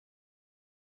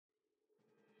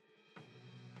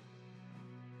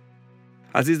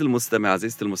عزيزي المستمع،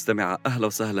 عزيزتي المستمعة، أهلا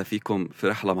وسهلا فيكم في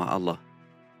رحلة مع الله.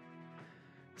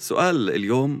 سؤال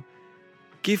اليوم: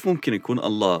 كيف ممكن يكون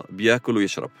الله بيأكل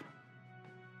ويشرب؟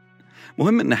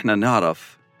 مهم إن احنا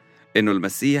نعرف إنه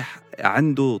المسيح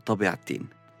عنده طبيعتين.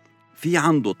 في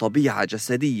عنده طبيعة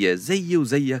جسدية زي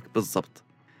وزيك بالضبط،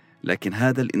 لكن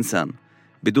هذا الإنسان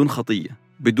بدون خطية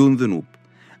بدون ذنوب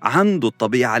عنده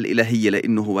الطبيعة الإلهية،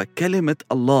 لأنه هو كلمة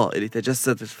الله اللي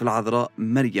تجسدت في العذراء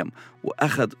مريم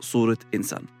وأخذ صورة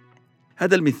إنسان.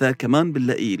 هذا المثال كمان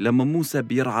بنلاقيه لما موسى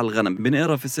بيرعى الغنم.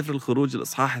 بنقرأ في سفر الخروج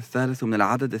الإصحاح 3 ومن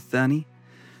العدد 2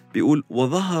 بيقول: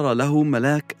 وظهر له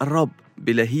ملاك الرب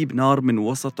بلهيب نار من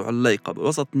وسط عليقة،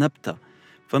 بوسط نبتة،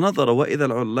 فنظر وإذا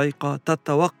العليقة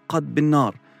تتوقد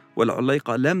بالنار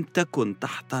والعليقة لم تكن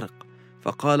تحترق.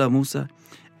 فقال موسى: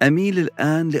 أميل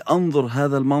الآن لأنظر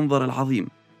هذا المنظر العظيم،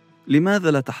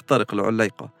 لماذا لا تحترق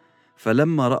العليقة؟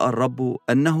 فلما رأى الرب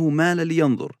أنه مال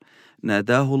لينظر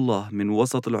ناداه الله من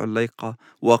وسط العليقة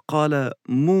وقال: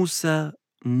 موسى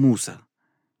موسى.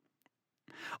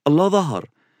 الله ظهر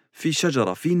في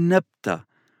شجرة، في نبتة،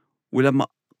 ولما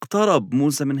اقترب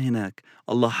موسى من هناك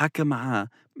الله حكى معاه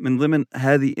من ضمن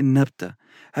هذه النبتة.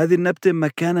 هذه النبتة ما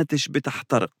كانتش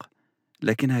بتحترق،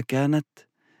 لكنها كانت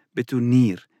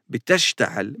بتنير،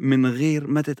 بتشتعل من غير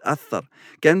ما تتأثر.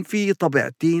 كان في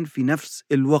طبيعتين في نفس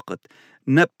الوقت،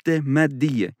 نبتة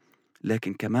مادية،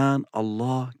 لكن كمان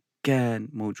الله كان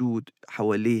موجود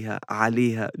حواليها،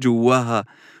 عليها، جواها،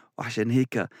 وعشان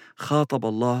هيك خاطب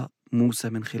الله موسى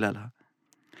من خلالها.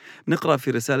 نقرأ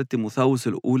في رسالة تيموثاوس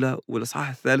الأولى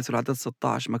والإصحاح 3 والعدد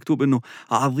 16 مكتوب إنه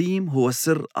عظيم هو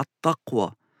سر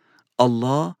التقوى،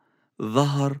 الله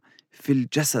ظهر في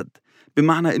الجسد،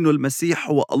 بمعنى إنه المسيح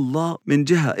هو الله من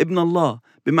جهة، ابن الله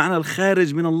بمعنى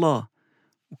الخارج من الله،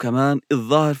 وكمان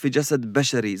الظاهر في جسد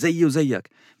بشري زي وزيك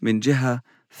من جهة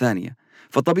ثانية.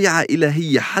 فطبيعة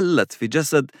إلهية حلت في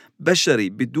جسد بشري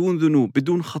بدون ذنوب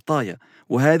بدون خطايا،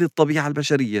 وهذه الطبيعة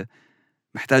البشرية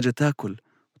محتاجة تاكل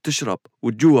وتشرب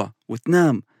وتجوع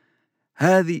وتنام.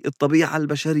 هذه الطبيعة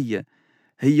البشرية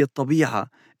هي الطبيعة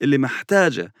اللي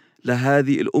محتاجة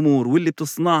لهذه الأمور واللي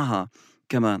بتصنعها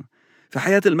كمان. في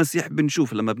حياة المسيح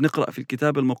بنشوف لما بنقرأ في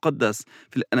الكتاب المقدس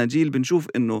في الأناجيل بنشوف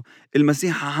إنه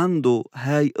المسيح عنده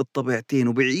هاي الطبيعتين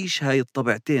وبيعيش هاي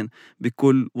الطبيعتين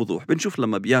بكل وضوح. بنشوف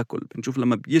لما بيأكل، بنشوف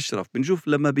لما بيشرب، بنشوف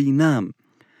لما بينام،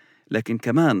 لكن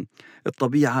كمان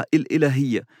الطبيعة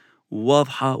الإلهية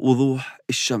واضحة وضوح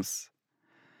الشمس.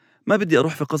 ما بدي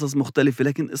أروح في قصص مختلفة،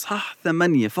 لكن إصحاح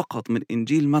 8 فقط من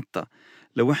إنجيل متى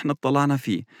لو إحنا اطلعنا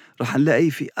فيه رح نلاقي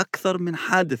في أكثر من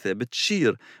حادثة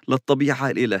بتشير للطبيعة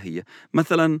الإلهية.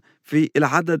 مثلا في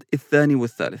العدد 2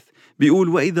 والثالث بيقول: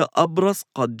 وإذا أبرص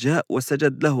قد جاء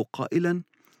وسجد له قائلا: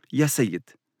 يا سيد.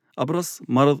 أبرص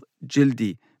مرض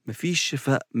جلدي ما فيش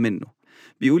شفاء منه.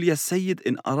 بيقول: يا سيد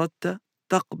إن أردت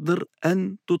تقدر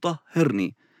أن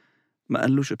تطهرني. ما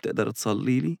قالوش بتقدر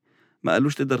تصلي لي، ما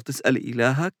قالوش تقدر تسأل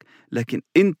إلهك، لكن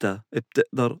أنت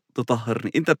بتقدر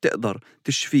تطهرني، أنت بتقدر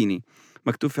تشفيني.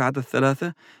 مكتوب في عدد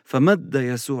 3: فمد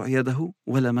يسوع يده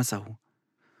ولمسه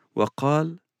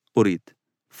وقال: أريد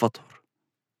فطهر.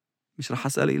 مش رح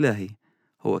أسأل إلهي،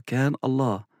 هو كان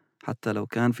الله حتى لو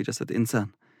كان في جسد إنسان.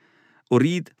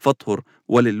 أريد فطهر،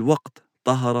 وللوقت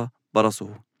طهر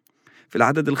برصه. في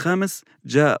العدد 5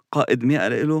 جاء قائد 100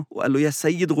 له وقال له: يا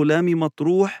سيد غلامي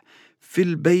مطروح في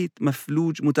البيت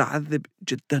مفلوج متعذب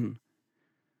جدا.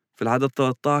 في العدد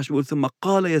 13 بيقول: ثم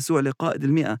قال يسوع لقائد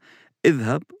 100: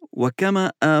 اذهب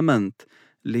وكما آمنت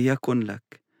ليكن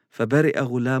لك. فبرئ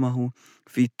غلامه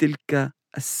في تلك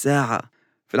الساعة.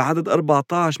 في العدد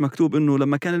 14 مكتوب إنه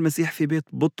لما كان المسيح في بيت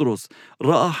بطرس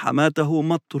رأى حماته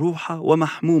مطروحة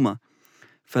ومحمومة،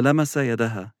 فلمس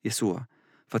يدها يسوع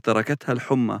فتركتها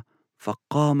الحمى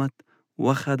فقامت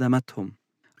وخدمتهم.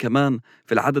 كمان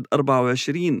في العدد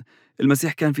 24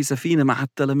 المسيح كان في سفينة مع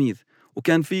التلاميذ،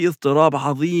 وكان في اضطراب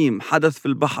عظيم حدث في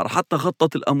البحر حتى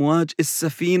غطت الأمواج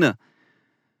السفينة.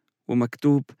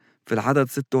 ومكتوب في العدد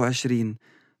 26: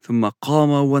 ثم قام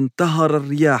وانتهر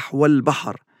الرياح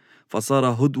والبحر فصار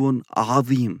هدوء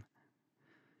عظيم.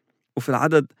 وفي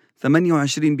العدد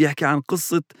 28 بيحكي عن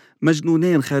قصة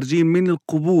مجنونين خارجين من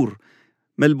القبور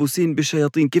ملبوسين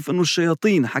بشياطين، كيف أنه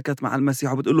الشياطين حكت مع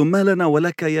المسيح وبتقول له: ما لنا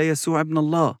ولك يا يسوع ابن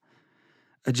الله،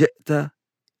 أجئت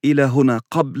إلى هنا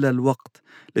قبل الوقت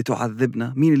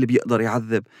لتعذبنا؟ مين اللي بيقدر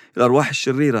يعذب؟ الأرواح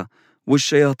الشريرة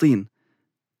والشياطين،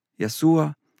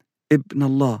 يسوع ابن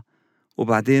الله.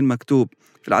 وبعدين مكتوب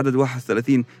في العدد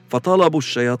 31: فطلبوا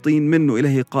الشياطين منه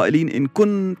إليه قائلين: إن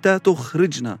كنت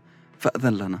تخرجنا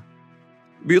فأذن لنا.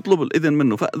 بيطلب الإذن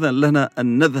منه: فأذن لنا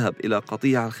أن نذهب إلى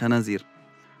قطيع الخنازير.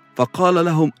 فقال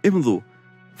لهم: امضوا.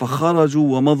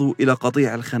 فخرجوا ومضوا إلى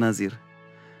قطيع الخنازير.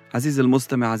 عزيزي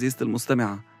المستمع، عزيزتي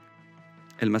المستمعة،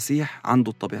 المسيح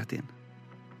عنده الطبيعتين.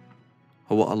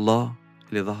 هو الله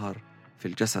اللي ظهر في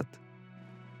الجسد،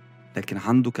 لكن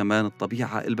عنده كمان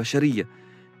الطبيعة البشرية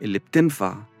اللي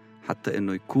بتنفع حتى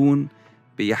إنه يكون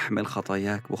بيحمل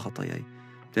خطاياك وخطاياي،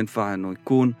 بتنفع إنه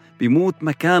يكون بيموت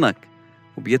مكانك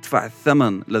وبيدفع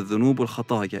الثمن للذنوب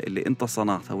والخطايا اللي أنت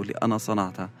صنعتها واللي أنا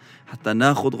صنعتها، حتى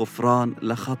ناخد غفران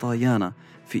لخطايانا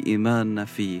في إيماننا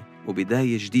فيه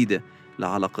وبداية جديدة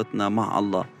لعلاقتنا مع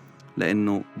الله،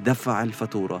 لأنه دفع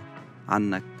الفاتورة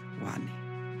عنك وعني.